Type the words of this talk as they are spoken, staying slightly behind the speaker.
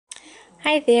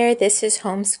Hi there, this is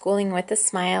Homeschooling with a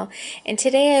Smile, and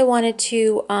today I wanted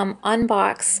to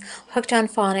unbox Hooked on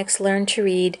Phonics Learn to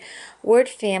Read Word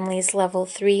Families Level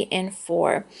 3 and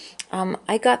 4.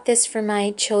 I got this for my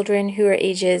children who are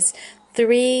ages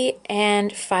 3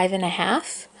 and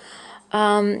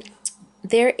 5.5.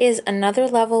 There is another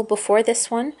level before this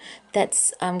one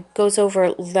that goes over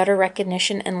letter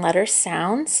recognition and letter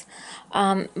sounds,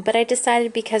 but I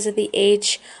decided because of the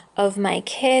age of my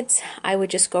kids, I would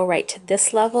just go right to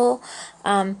this level.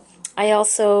 I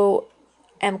also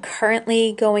am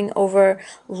currently going over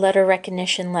letter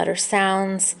recognition, letter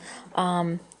sounds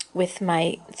with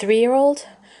my 3-year-old.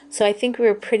 So I think we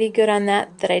were pretty good on that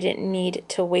I didn't need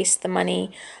to waste the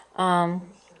money on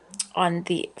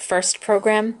the first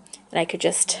program, and I could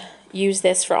just use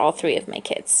this for all 3 of my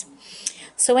kids.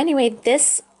 So anyway,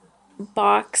 this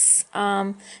box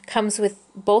comes with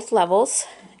both levels.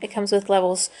 It comes with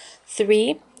levels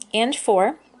 3 and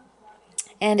 4,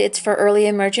 and it's for early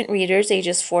emergent readers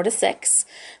ages 4 to 6.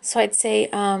 So I'd say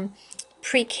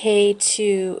pre-K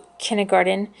to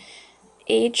kindergarten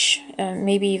age,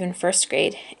 maybe even first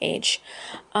grade age,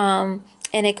 and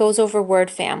it goes over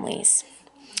word families.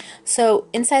 So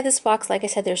inside this box, like I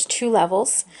said, there's 2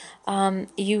 levels.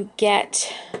 You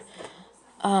get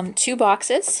 2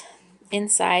 boxes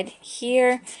inside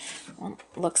here. One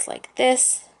looks like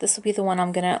this. This will be the one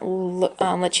I'm going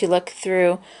to let you look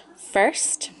through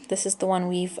first. This is the one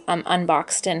we've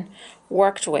unboxed and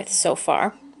worked with so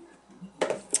far.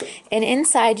 And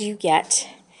inside you get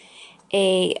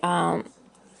a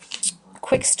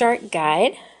quick start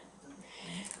guide.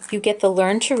 You get the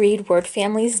Learn to Read Word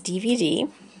Families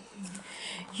DVD.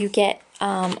 You get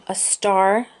a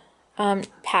star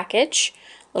package,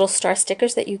 little star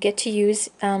stickers that you get to use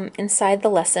inside the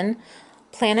lesson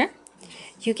planner.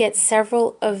 You get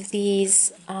several of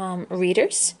these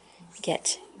readers. You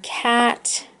get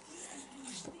cat,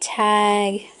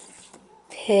 tag,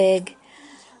 pig,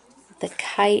 the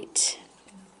kite,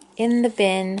 in the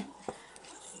bin,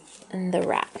 and the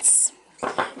rats.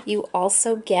 You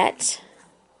also get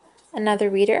another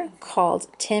reader called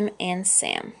Tim and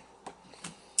Sam.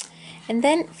 And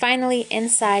then finally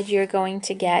inside you're going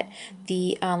to get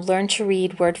the Learn to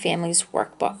Read Word Families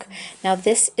workbook. Now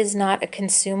this is not a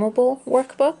consumable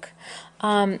workbook.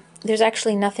 There's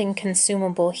actually nothing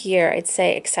consumable here, I'd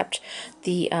say, except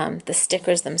the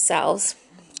stickers themselves.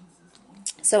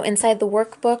 So inside the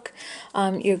workbook,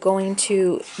 you're going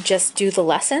to just do the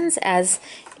lessons as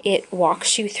it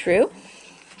walks you through.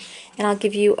 And I'll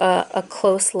give you a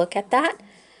close look at that.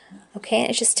 Okay,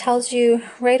 it just tells you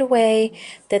right away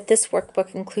that this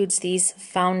workbook includes these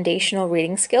foundational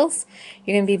reading skills.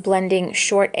 You're going to be blending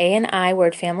short A and I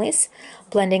word families,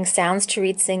 blending sounds to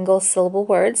read single syllable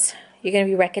words. You're going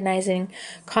to be recognizing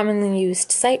commonly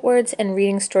used sight words and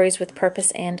reading stories with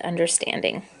purpose and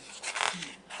understanding.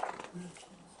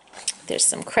 There's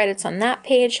some credits on that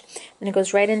page, and it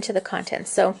goes right into the content.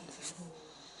 So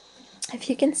if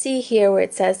you can see here where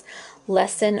it says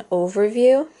lesson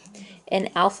overview, an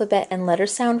alphabet and letter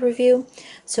sound review.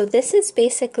 So this is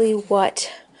basically what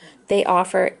they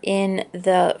offer in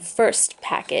the first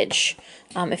package.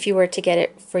 If you were to get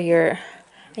it for your,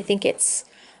 I think it's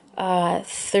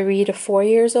 3 to 4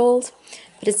 years old,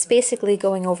 but it's basically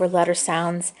going over letter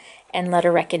sounds and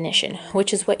letter recognition,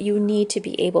 which is what you need to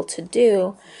be able to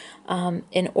do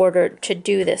in order to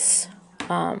do this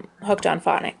Hooked on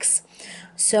Phonics.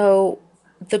 So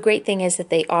the great thing is that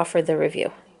they offer the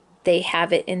review. They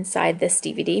have it inside this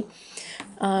DVD,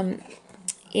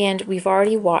 and we've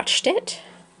already watched it,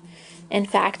 in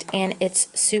fact, and it's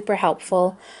super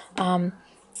helpful.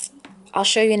 I'll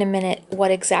show you in a minute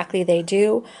what exactly they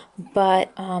do,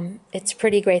 but it's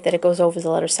pretty great that it goes over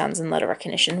the letter sounds and letter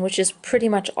recognition, which is pretty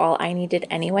much all I needed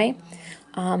anyway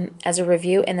as a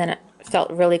review, and then it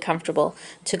felt really comfortable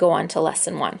to go on to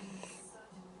lesson 1.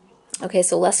 Okay,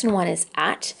 so lesson 1 is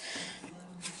at.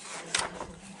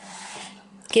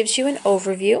 Gives you an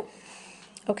overview,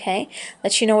 okay,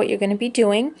 lets you know what you're going to be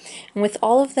doing, and with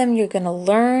all of them you're going to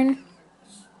learn,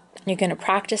 you're going to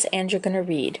practice, and you're going to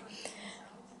read.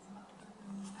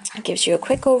 It gives you a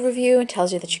quick overview. It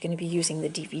tells you that you're going to be using the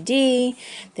DVD,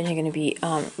 then you're going to be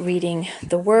reading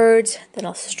the words, then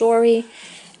a story,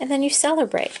 and then you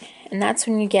celebrate. And that's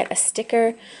when you get a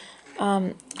sticker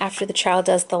after the child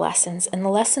does the lessons. And the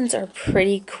lessons are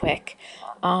pretty quick.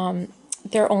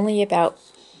 They're only about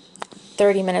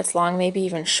 30 minutes long, maybe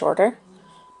even shorter,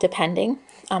 depending.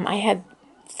 I had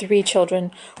 3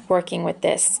 children working with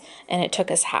this, and it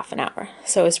took us half an hour,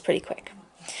 so it was pretty quick.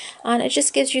 It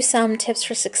just gives you some tips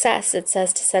for success. It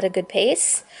says to set a good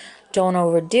pace, Don't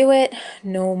overdo it,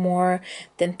 no more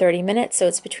than 30 minutes, so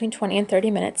it's between 20 and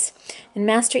 30 minutes. And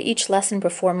master each lesson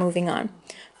before moving on.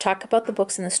 Talk about the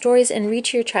books and the stories and read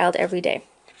to your child every day.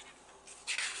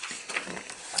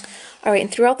 All right,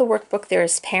 and throughout the workbook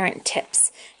there's parent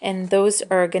tips, and those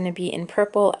are going to be in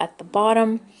purple at the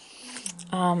bottom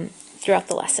throughout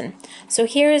the lesson. So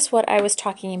here is what I was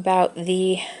talking about,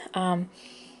 the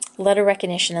letter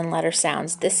recognition and letter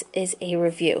sounds. This is a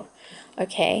review.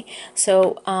 Okay,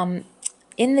 so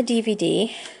in the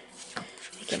DVD,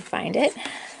 I can find it.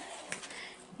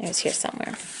 It was here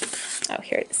somewhere. Oh,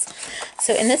 here it is.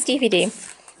 So in this DVD,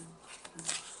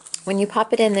 when you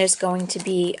pop it in, there's going to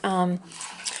be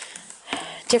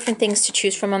different things to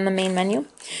choose from on the main menu.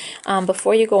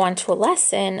 Before you go on to a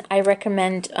lesson, I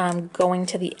recommend going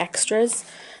to the extras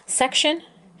section,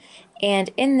 and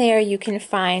in there you can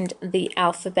find the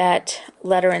alphabet,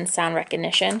 letter, and sound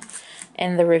recognition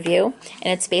and the review.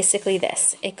 And it's basically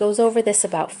this. It goes over this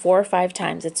about 4 or 5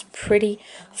 times. It's a pretty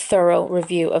thorough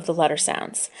review of the letter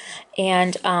sounds.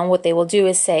 And what they will do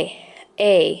is say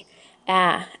a,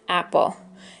 apple,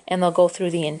 and they'll go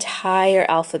through the entire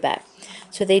alphabet.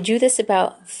 So they do this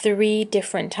about 3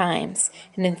 different times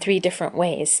and in 3 different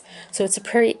ways. So it's a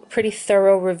pretty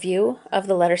thorough review of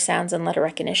the letter sounds and letter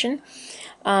recognition.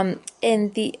 And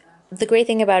the great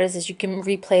thing about it is you can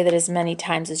replay that as many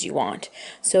times as you want.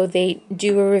 So they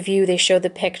do a review, they show the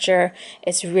picture.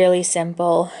 It's really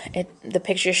simple. The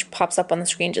picture pops up on the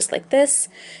screen just like this.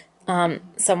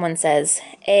 Someone says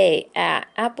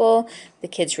apple, the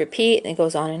kids repeat, and it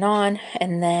goes on,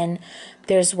 and then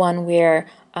there's one where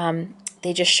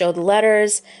they just show the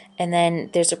letters, and then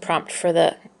there's a prompt for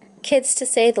the kids to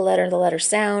say the letter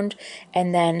sound,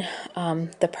 and then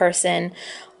the person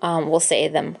will say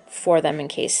them for them in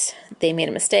case they made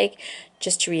a mistake,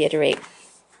 just to reiterate.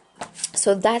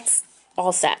 So that's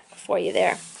all set for you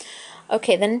there.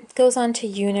 Okay, then it goes on to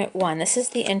Unit 1. This is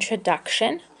the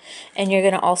introduction, and you're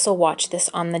going to also watch this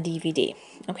on the DVD.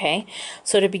 Okay,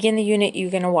 so to begin the unit,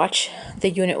 you're going to watch the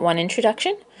Unit 1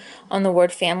 introduction on the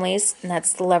word families, and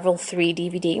that's the Level 3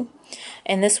 DVD.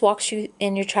 And this walks you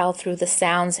and your child through the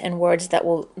sounds and words that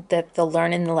they'll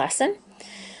learn in the lesson.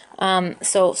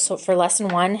 So for Lesson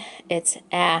 1, it's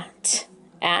at.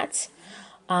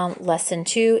 Lesson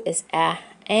 2 is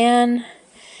and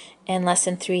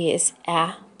Lesson 3 is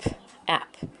app.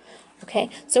 Okay,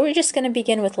 so we're just going to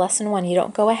begin with Lesson 1. You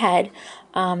don't go ahead.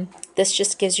 This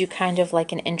just gives you kind of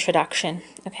like an introduction.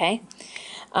 Okay,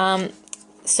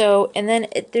 so and then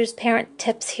there's parent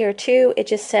tips here too. It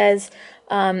just says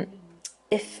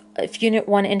if Unit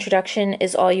 1 introduction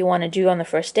is all you want to do on the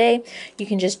first day, you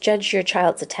can just judge your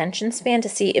child's attention span to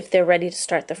see if they're ready to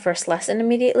start the first lesson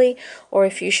immediately, or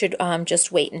if you should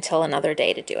just wait until another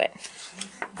day to do it.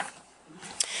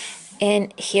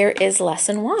 And here is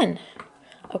Lesson 1.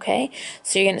 Okay,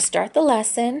 so you're going to start the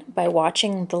lesson by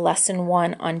watching the Lesson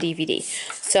 1 on DVD.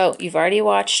 So you've already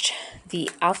watched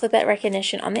the alphabet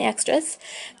recognition on the extras,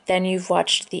 then you've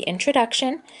watched the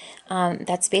introduction.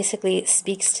 That's basically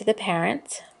speaks to the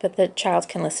parent, but the child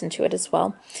can listen to it as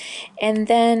well. And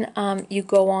then you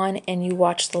go on and you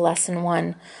watch the Lesson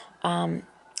 1 on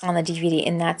the DVD,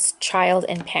 and that's child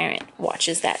and parent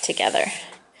watches that together.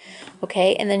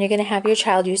 Okay, and then you're going to have your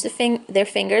child use their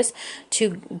fingers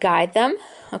to guide them.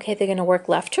 Okay, they're going to work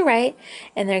left to right,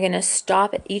 and they're going to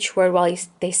stop at each word while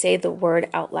they say the word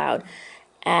out loud.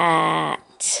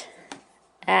 At.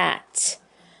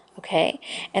 Okay,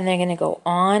 and they're going to go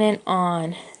on and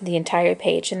on the entire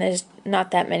page, and there's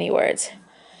not that many words.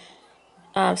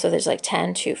 So there's like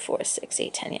 10, 2, 4, 6,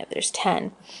 8, 10. Yeah, there's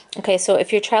 10. Okay, so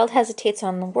if your child hesitates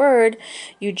on the word,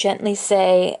 you gently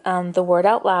say the word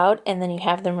out loud, and then you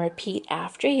have them repeat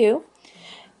after you.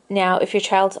 Now, if your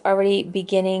child's already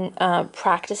beginning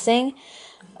practicing,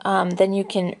 then you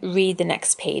can read the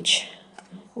next page,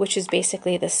 which is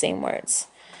basically the same words.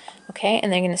 Okay,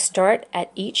 and they're going to start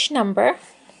at each number.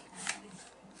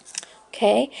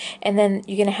 Okay, and then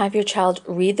you're going to have your child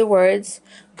read the words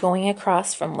going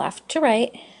across from left to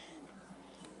right.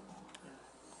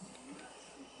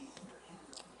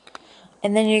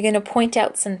 And then you're going to point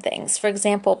out some things. For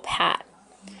example, pat.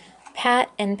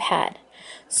 Pat and pat.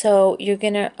 So you're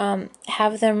going to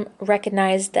have them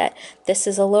recognize that this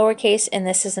is a lowercase and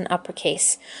this is an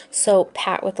uppercase. So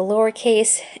pat with the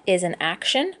lowercase is an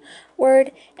action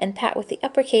word, and pat with the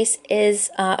uppercase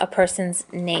is a person's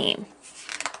name.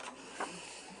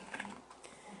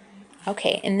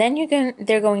 Okay, and then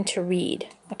they're going to read.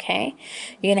 Okay,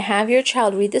 you're going to have your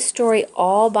child read the story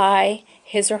all by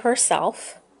his or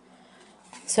herself.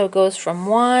 So it goes from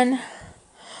 1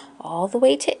 all the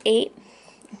way to 8.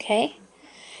 Okay,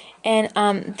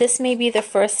 And this may be the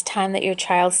first time that your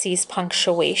child sees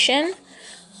punctuation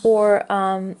or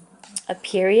a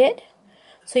period.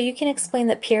 So you can explain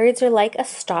that periods are like a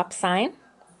stop sign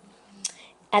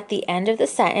at the end of the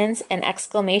sentence. An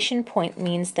exclamation point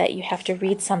means that you have to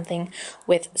read something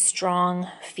with strong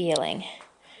feeling.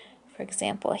 For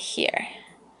example, here,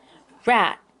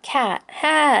 rat, cat,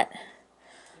 hat.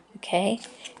 Okay,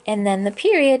 and then the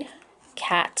period,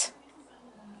 cat,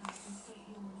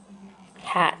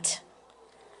 hat.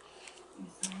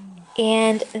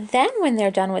 And then when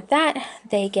they're done with that,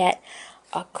 they get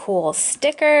a cool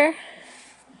sticker,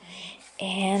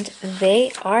 and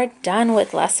they are done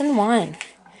with lesson 1.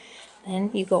 Then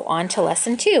you go on to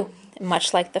lesson 2.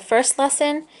 Much like the first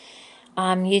lesson,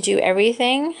 you do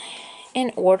everything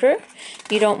in order.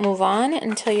 You don't move on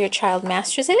until your child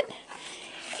masters it,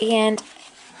 and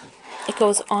it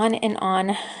goes on and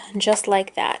on just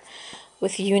like that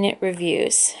with unit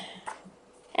reviews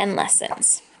and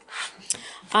lessons.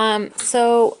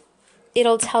 So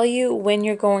it'll tell you when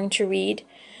you're going to read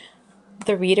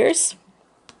the readers.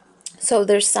 So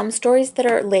there's some stories that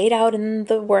are laid out in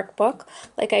the workbook,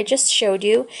 like I just showed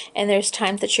you, and there's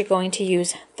times that you're going to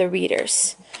use the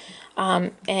readers.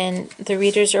 And the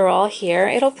readers are all here.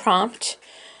 It'll prompt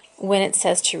when it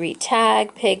says to read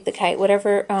tag, pig, the kite,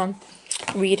 whatever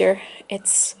reader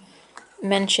it's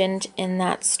mentioned in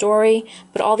that story.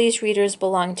 But all these readers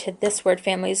belong to this word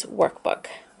family's workbook.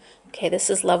 Okay, this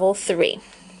is level 3.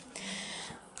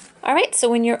 All right, so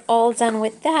when you're all done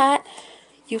with that,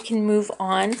 you can move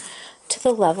on to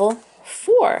the level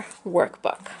 4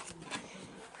 workbook.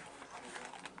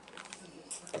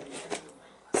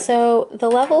 So the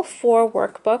level 4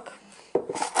 workbook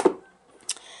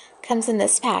comes in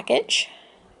this package.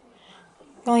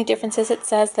 The only difference is it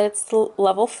says that it's the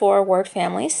level 4 word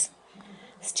families,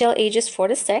 still ages 4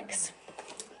 to 6.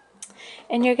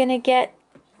 And you're going to get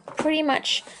pretty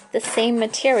much the same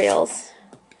materials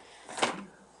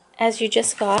as you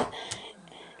just got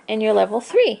in your level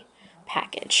 3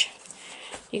 package.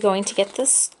 You're going to get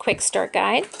this quick start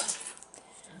guide,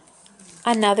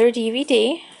 another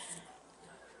DVD,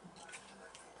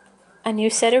 a new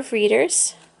set of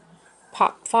readers,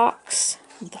 Pop Fox,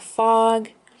 The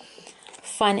Fog,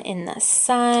 Fun in the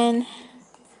Sun,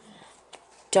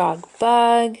 Dog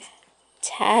Bug,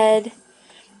 Ted,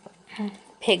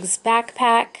 Pig's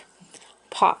Backpack,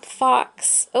 Pop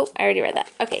Fox. Oh, I already read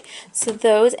that. Okay, so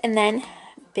those, and then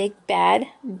Big Bad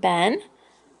Ben,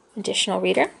 additional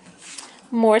reader,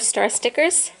 more star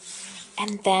stickers,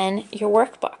 and then your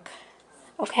workbook.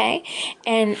 Okay,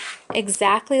 and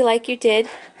exactly like you did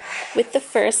with the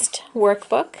first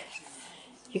workbook,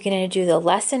 you're going to do the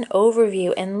lesson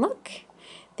overview, and look,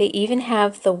 they even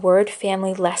have the word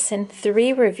family lesson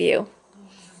 3 review.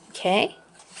 Okay,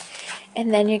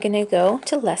 and then you're going to go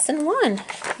to lesson 1.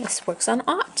 This works on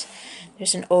ought.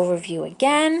 There's an overview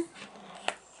again,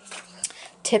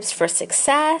 tips for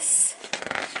success,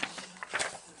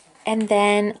 and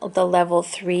then the level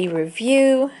 3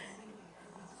 review,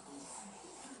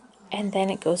 and then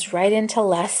it goes right into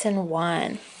lesson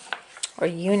 1 or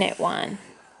unit 1.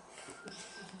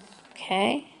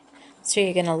 Okay, so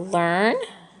you're going to learn,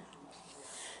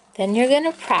 then you're going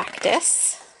to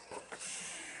practice,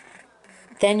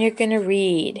 then you're going to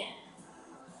read.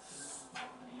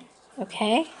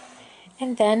 Okay,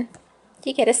 and then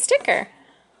you get a sticker.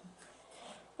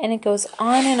 And it goes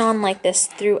on and on like this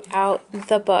throughout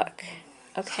the book.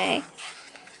 Okay,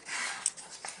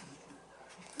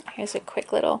 here's a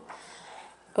quick little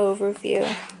overview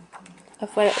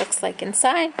of what it looks like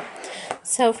inside.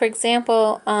 So for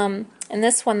example, in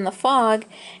this one, the fog,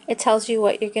 it tells you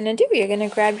what you're going to do. You're going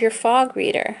to grab your fog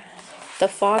reader, the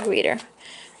fog reader,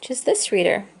 which is this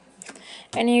reader,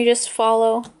 and you just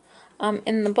follow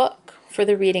in the book for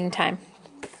the reading time.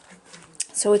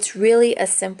 So it's really a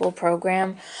simple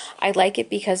program. I like it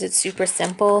because it's super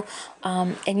simple,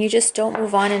 and you just don't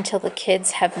move on until the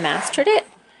kids have mastered it,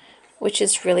 which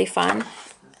is really fun.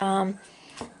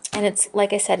 And it's,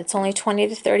 like I said, it's only 20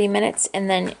 to 30 minutes, and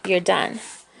then you're done.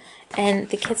 And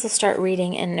the kids will start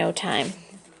reading in no time.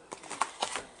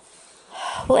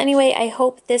 Well, anyway, I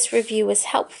hope this review was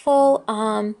helpful.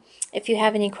 If you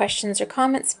have any questions or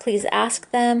comments, please ask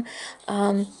them.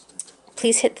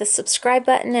 Please hit the subscribe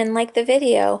button and like the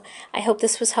video. I hope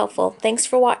this was helpful. Thanks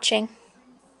for watching.